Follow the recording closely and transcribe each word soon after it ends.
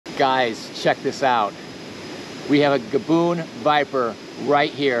Guys, check this out. We have a Gaboon Viper right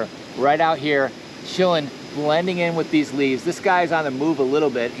here, right out here, chilling, blending in with these leaves. This guy's on the move a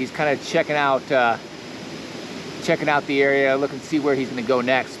little bit. He's kind of checking out the area, looking to see where he's gonna go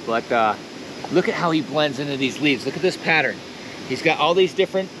next. But look at how he blends into these leaves. Look at this pattern. He's got all these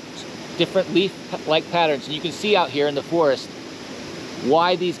different leaf-like patterns, and you can see out here in the forest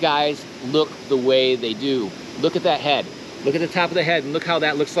why these guys look the way they do. Look at that head. Look at the top of the head, and look how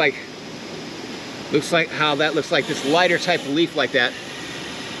that looks like. How that looks like this lighter type of leaf like that.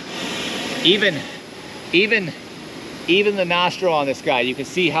 Even the nostril on this guy, you can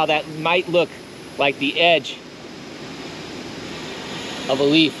see how that might look like the edge of a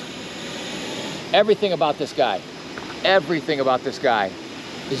leaf. Everything about this guy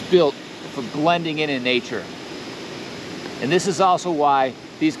is built for blending in nature. And this is also why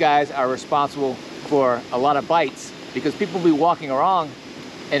these guys are responsible for a lot of bites, because people will be walking around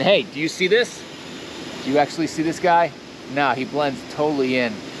and, hey, do you see this? Do you actually see this guy? No, he blends totally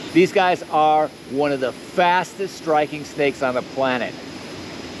in. These guys are one of the fastest striking snakes on the planet.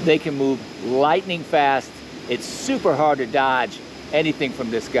 They can move lightning fast. It's super hard to dodge anything from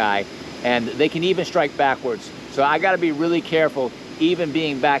this guy, and they can even strike backwards. So I gotta be really careful, even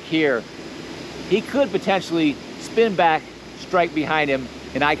being back here. He could potentially spin back, strike behind him,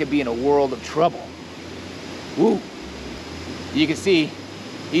 and I could be in a world of trouble. Woo! You can see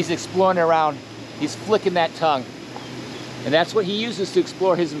he's exploring around, he's flicking that tongue, and that's what he uses to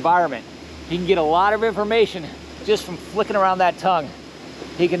explore his environment. He can get a lot of information just from flicking around that tongue.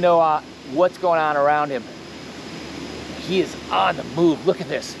 He can know what's going on around him. He is on the move. Look at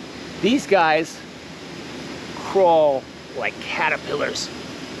this. These guys crawl like caterpillars.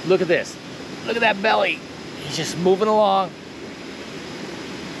 Look at this. Look at that belly. He's just moving along.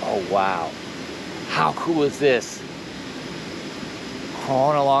 Oh, wow. How cool is this?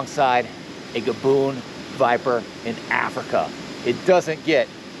 Crawling alongside a Gaboon Viper in Africa. It does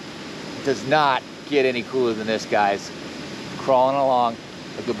not get any cooler than this, guys. Crawling along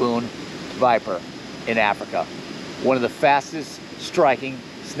a Gaboon Viper in Africa. One of the fastest striking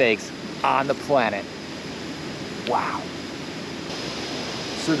snakes on the planet. Wow.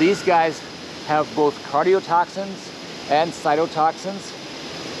 So these guys have both cardiotoxins and cytotoxins.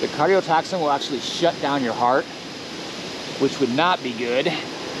 The cardiotoxin will actually shut down your heart, which would not be good.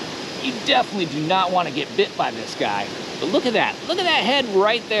 You definitely do not want to get bit by this guy. But look at that. Look at that head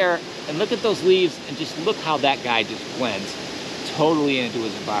right there. And look at those leaves, and just look how that guy just blends totally into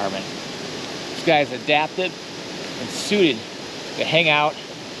his environment. This guy's adapted and suited to hang out,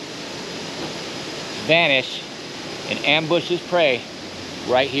 vanish, and ambush his prey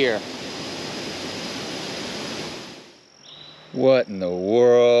right here. What in the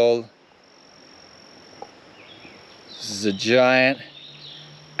world? This is a giant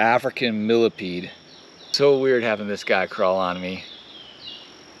African millipede. So weird having this guy crawl on me.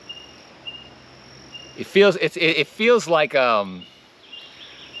 It feels like a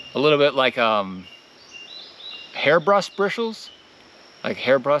little bit like hairbrush bristles, like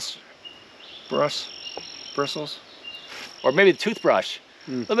hairbrush bristles, or maybe the toothbrush.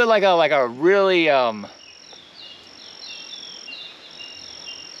 A little bit like a really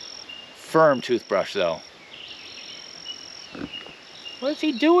firm toothbrush though. What is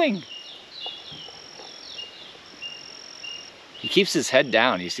he doing? He keeps his head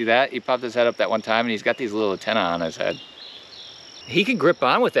down. You see that? He popped his head up that one time, and he's got these little antennae on his head. He can grip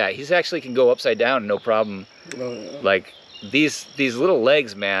on with that. He's actually can go upside down, no problem. Oh, yeah. Like these little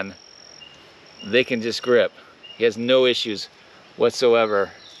legs, man, they can just grip. He has no issues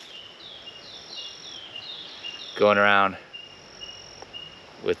whatsoever going around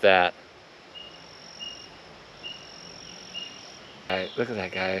with that. All right, look at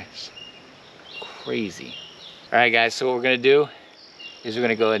that guy. It's crazy. All right, guys, so what we're gonna do is we're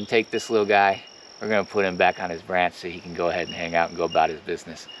gonna go ahead and take this little guy. We're gonna put him back on his branch so he can go ahead and hang out and go about his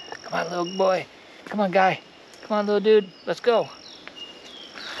business. Come on, little boy. Come on, guy. Come on, little dude. Let's go.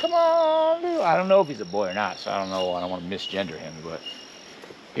 Come on, dude. I don't know if he's a boy or not, so I don't know. I don't want to misgender him, but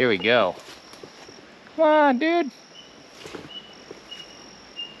here we go. Come on, dude.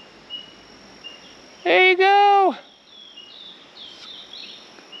 There you go.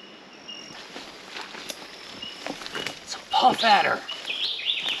 Puff at her.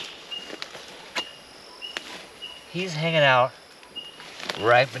 He's hanging out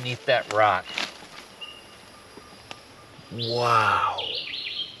right beneath that rock. Wow.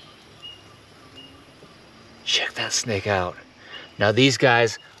 Check that snake out. Now these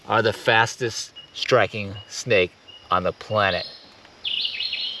guys are the fastest striking snake on the planet.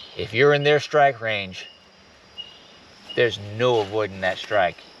 If you're in their strike range, there's no avoiding that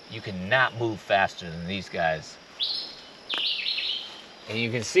strike. you cannot move faster than these guys. And you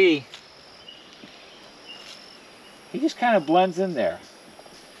can see, he just kind of blends in there.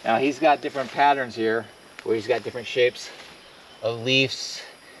 Now he's got different patterns here, where he's got different shapes of leaves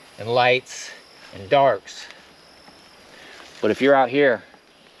and lights and darks. But if you're out here,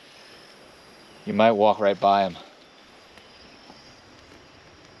 you might walk right by him.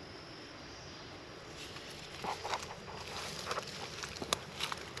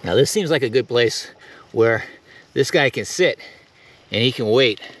 Now this seems like a good place where this guy can sit and he can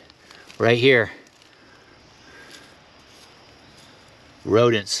wait right here.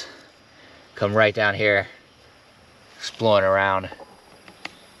 Rodents come right down here, exploring around.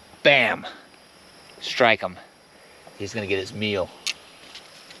 Bam! Strike him. He's gonna get his meal.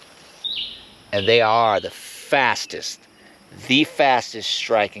 And they are the fastest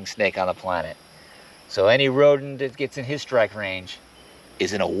striking snake on the planet. So any rodent that gets in his strike range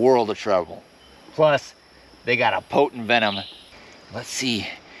is in a world of trouble. Plus, they got a potent venom. Let's see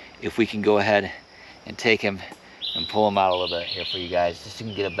if we can go ahead and take him and pull him out a little bit here for you guys, just so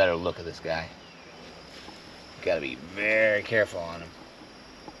you can get a better look at this guy. You gotta be very careful on him.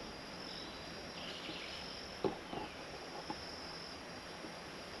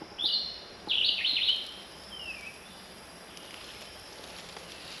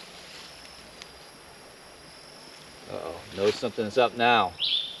 Uh-oh, knows something's up now.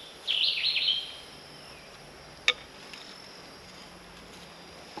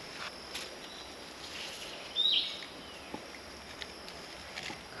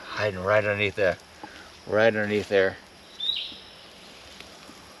 Hiding right underneath there.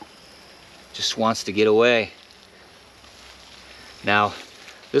 Just wants to get away. Now,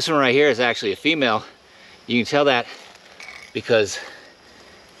 this one right here is actually a female. You can tell that because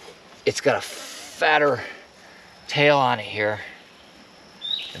it's got a fatter tail on it here.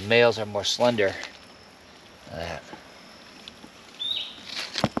 The males are more slender than that.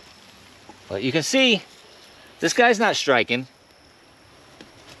 But you can see, this guy's not striking.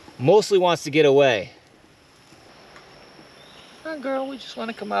 Mostly wants to get away. Come on, girl, we just want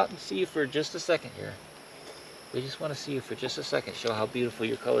to come out and see you for just a second here. We just want to see you for just a second, show how beautiful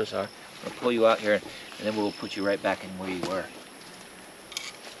your colors are. We'll pull you out here, and then we'll put you right back in where you were.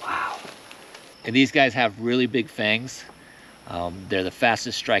 Wow. And these guys have really big fangs. They're the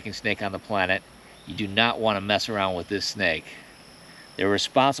fastest striking snake on the planet. You do not want to mess around with this snake. They're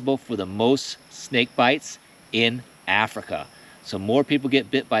responsible for the most snake bites in Africa. So more people get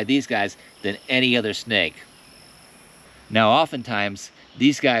bit by these guys than any other snake. Now, oftentimes,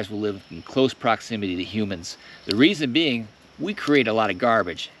 these guys will live in close proximity to humans. The reason being, we create a lot of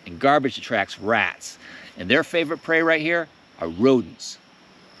garbage, and garbage attracts rats. And their favorite prey right here are rodents.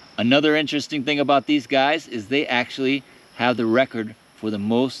 Another interesting thing about these guys is they actually have the record for the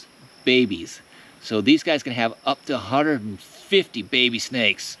most babies. So these guys can have up to 150 baby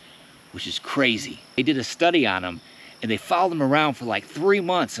snakes, which is crazy. They did a study on them, and they followed them around for like 3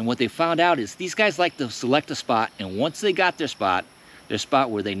 months, and what they found out is these guys like to select a spot, and once they got their spot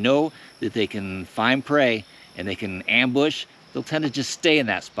where they know that they can find prey and they can ambush, they'll tend to just stay in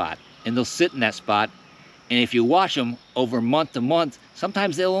that spot, and they'll sit in that spot. And if you watch them over month to month,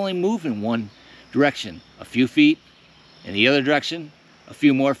 sometimes they'll only move in one direction, a few feet, in the other direction, a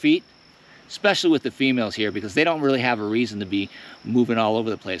few more feet, especially with the females here, because they don't really have a reason to be moving all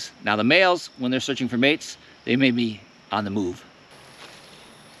over the place. Now the males, when they're searching for mates, they may be on the move.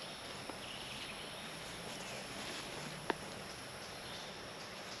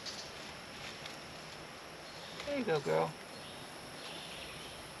 There you go, girl.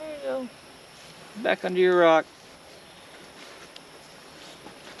 There you go. Back under your rock.